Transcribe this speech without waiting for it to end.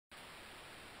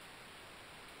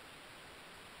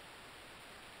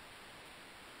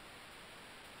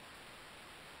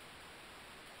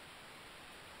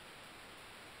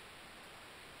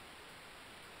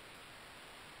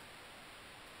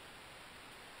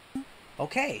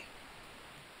Okay.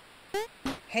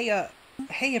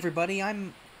 Hey everybody,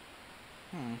 I'm...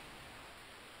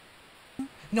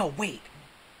 No, wait!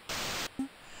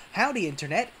 Howdy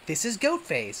Internet, this is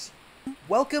Goatface!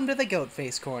 Welcome to the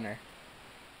Goatface Corner.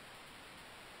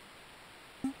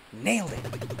 Nailed it!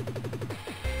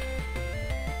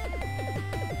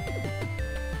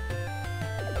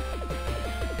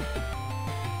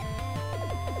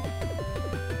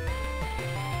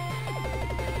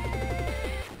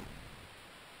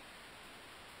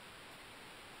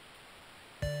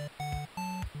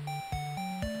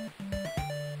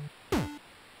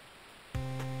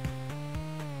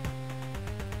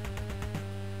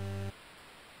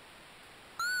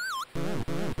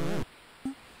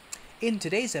 In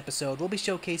today's episode, we'll be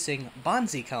showcasing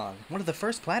Bonzi Kong, one of the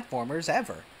first platformers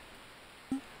ever.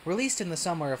 Released in the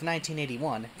summer of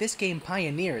 1981, this game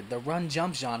pioneered the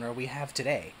run-jump genre we have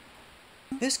today.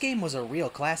 This game was a real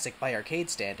classic by arcade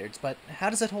standards, but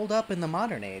how does it hold up in the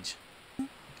modern age?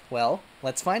 Well,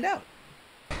 let's find out.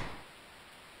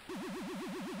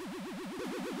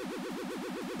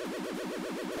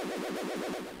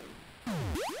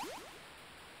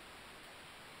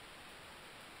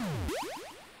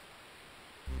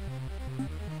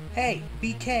 Hey,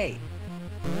 BK!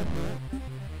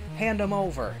 Hand him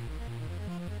over.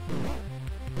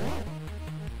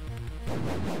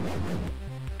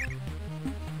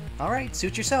 Alright,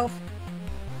 suit yourself.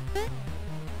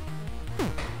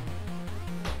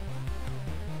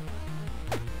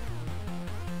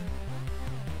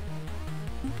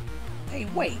 Hey,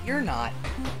 wait, you're not.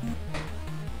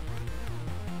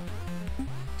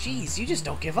 Jeez, you just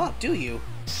don't give up, do you?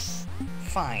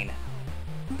 Fine.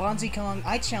 Bonzi Kong,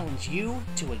 I challenge you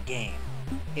to a game.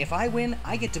 If I win,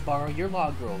 I get to borrow your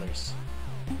log rollers.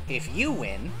 If you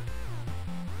win,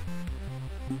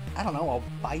 I don't know, I'll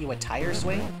buy you a tire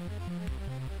swing?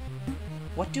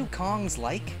 What do Kongs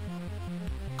like?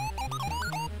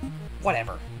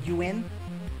 Whatever, you win?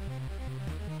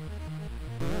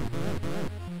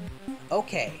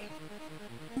 Okay.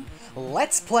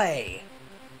 Let's play!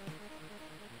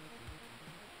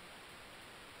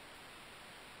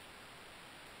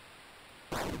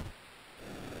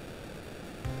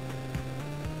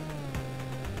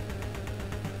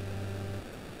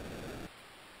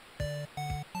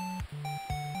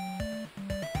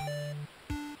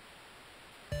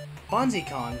 Bonzi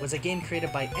Kong was a game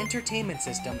created by Entertainment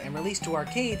System and released to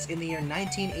arcades in the year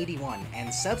 1981,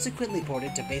 and subsequently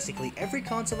ported to basically every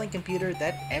console and computer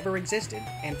that ever existed,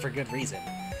 and for good reason.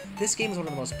 This game is one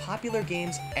of the most popular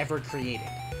games ever created.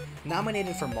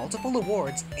 Nominated for multiple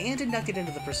awards and inducted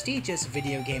into the prestigious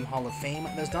Video Game Hall of Fame,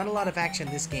 there's not a lot of action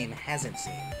this game hasn't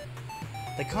seen.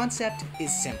 The concept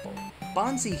is simple.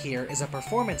 Bonzi here is a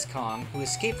performance Kong who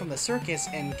escaped from the circus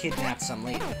and kidnapped some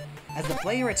lady. As the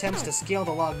player attempts to scale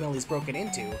the log mill he's broken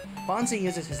into, Bonzi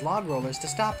uses his log rollers to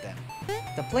stop them.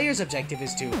 The player's objective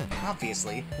is to,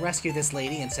 obviously, rescue this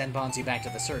lady and send Bonzi back to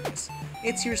the circus.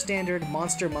 It's your standard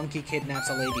monster monkey kidnaps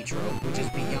a lady trope, which is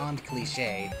beyond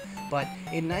cliché, but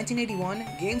in 1981,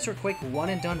 games were quick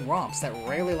one-and-done romps that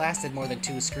rarely lasted more than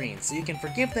 2 screens, so you can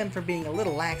forgive them for being a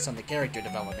little lax on the character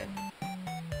development.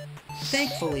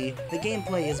 Thankfully, the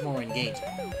gameplay is more engaging.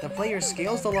 The player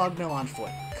scales the log mill on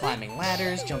foot, climbing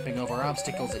ladders, jumping over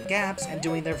obstacles and gaps, and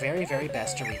doing their very, very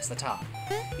best to reach the top.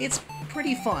 It's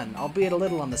pretty fun, albeit a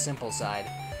little on the simple side.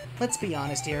 Let's be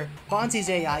honest here, Bonzi's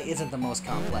AI isn't the most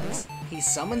complex. He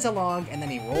summons a log and then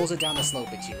he rolls it down the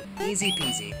slope at you. Easy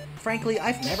peasy. Frankly,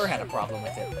 I've never had a problem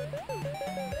with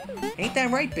it. Ain't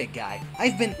that right, big guy?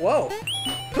 I've been— Whoa!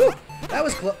 Whew! That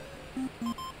was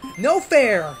No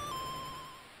fair!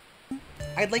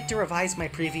 I'd like to revise my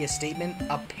previous statement.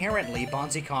 Apparently,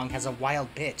 Bonzi Kong has a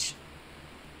wild pitch.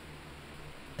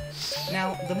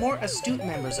 Now, the more astute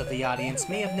members of the audience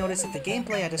may have noticed that the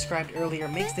gameplay I described earlier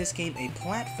makes this game a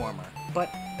platformer, but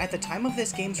at the time of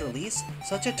this game's release,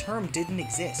 such a term didn't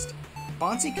exist.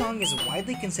 Bonzi Kong is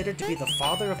widely considered to be the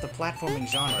father of the platforming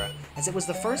genre, as it was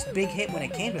the first big hit when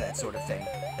it came to that sort of thing.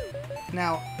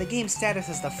 Now, the game's status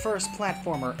as the first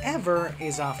platformer ever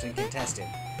is often contested.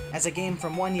 As a game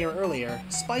from 1 year earlier,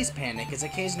 Spice Panic is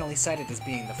occasionally cited as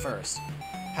being the first.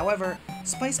 However,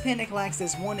 Spice Panic lacks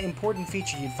this one important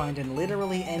feature you'd find in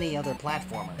literally any other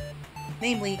platformer.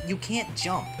 Namely, you can't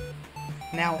jump.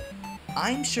 Now,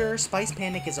 I'm sure Spice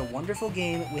Panic is a wonderful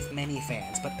game with many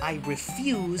fans, but I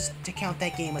refuse to count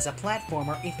that game as a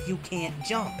platformer if you can't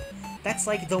jump. That's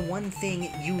like the one thing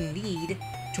you need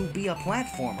to be a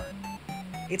platformer.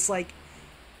 It's like,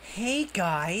 hey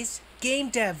guys, Game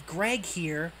Dev Greg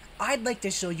here. I'd like to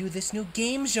show you this new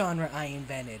game genre I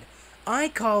invented. I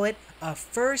call it a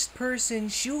first-person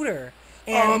shooter.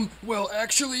 And Well,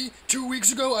 actually, 2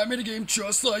 weeks ago I made a game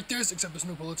just like this, except there's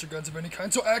no bullets or guns of any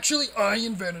kind, so actually, I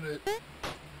invented it.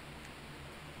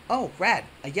 oh, rad,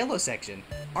 a yellow section.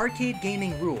 Arcade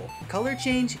gaming rule. Color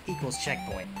change equals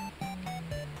checkpoint.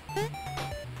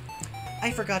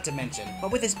 I forgot to mention,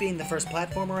 but with this being the first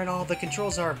platformer and all, the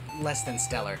controls are less than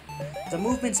stellar. The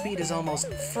movement speed is almost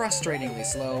frustratingly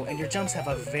slow, and your jumps have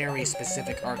a very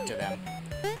specific arc to them.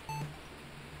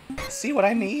 See what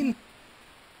I mean?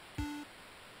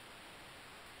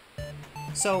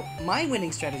 So, my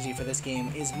winning strategy for this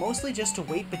game is mostly just to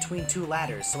wait between two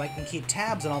ladders so I can keep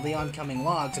tabs on all the oncoming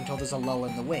logs until there's a lull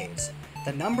in the waves.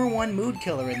 The #1 mood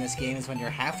killer in this game is when you're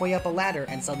halfway up a ladder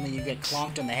and suddenly you get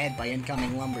clonked in the head by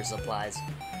incoming lumber supplies.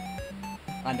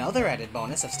 Another added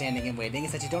bonus of standing and waiting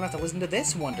is that you don't have to listen to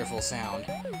this wonderful sound.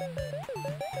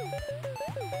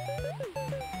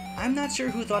 I'm not sure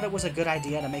who thought it was a good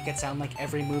idea to make it sound like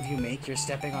every move you make you're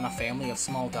stepping on a family of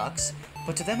small ducks,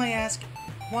 but to them I ask,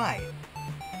 why?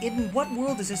 In what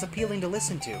world is this appealing to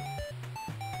listen to?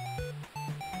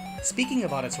 Speaking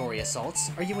of auditory assaults,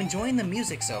 are you enjoying the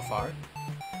music so far?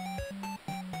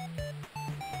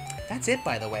 That's it,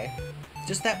 by the way.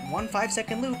 Just that one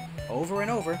 5-second loop, over and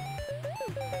over.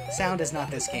 Sound is not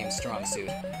this game's strong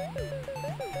suit.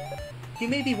 You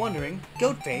may be wondering,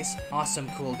 Goatface,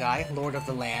 awesome cool guy, lord of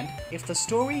the land, if the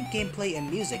story, gameplay, and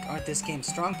music aren't this game's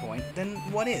strong point, then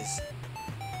what is?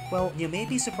 Well, you may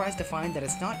be surprised to find that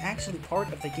it's not actually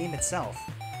part of the game itself.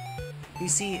 You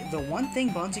see, the one thing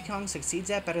Bonzi Kong succeeds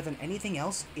at better than anything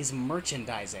else is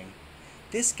merchandising.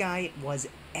 This guy was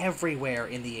everywhere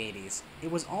in the 80s.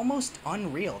 It was almost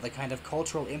unreal the kind of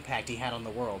cultural impact he had on the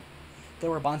world. There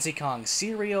were Bonzi Kong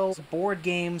cereals, board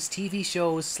games, TV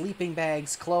shows, sleeping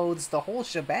bags, clothes, the whole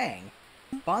shebang.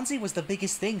 Bonzi was the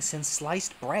biggest thing since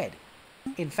sliced bread.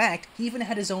 In fact, he even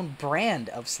had his own brand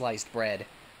of sliced bread.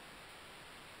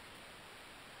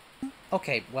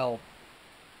 Okay, well,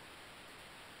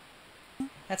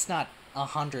 that's not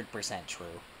 100%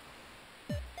 true.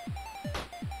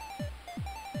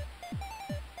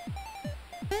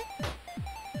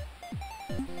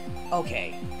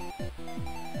 Okay.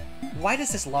 Why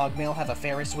does this log mill have a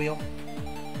Ferris wheel?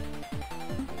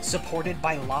 Supported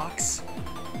by locks?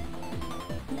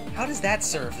 How does that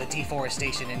serve the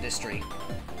deforestation industry?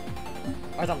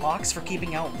 Are the locks for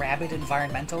keeping out rabid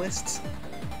environmentalists?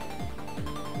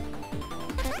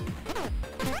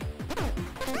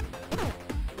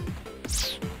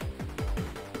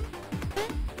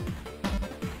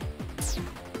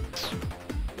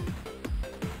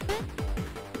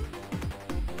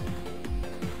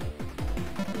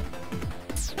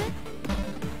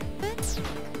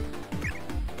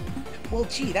 Well,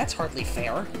 gee, that's hardly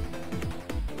fair.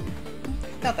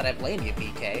 Not that I blame you,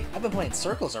 BK. I've been playing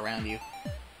circles around you.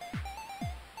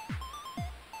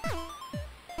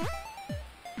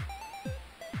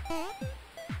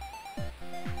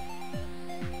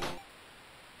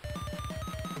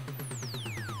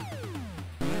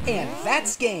 And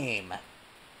that's game!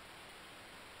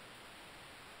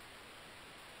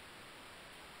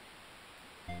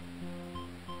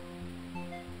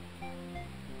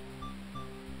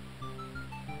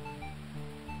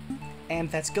 And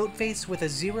that's Goatface with a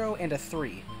 0 and a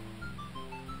 3.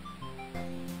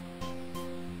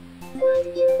 Would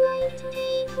you like to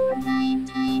pay for prime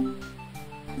time?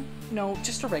 No,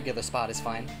 just a regular spot is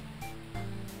fine.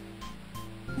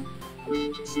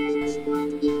 Which service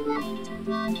would you like to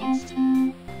broadcast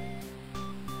to?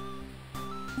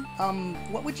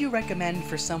 What would you recommend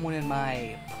for someone in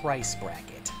my price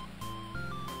bracket?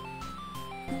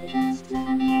 Just the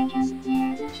Americans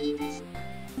there the cheapest.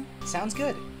 Sounds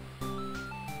good.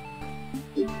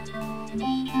 Your total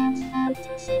today comes up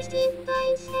to 16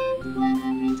 bytes and 1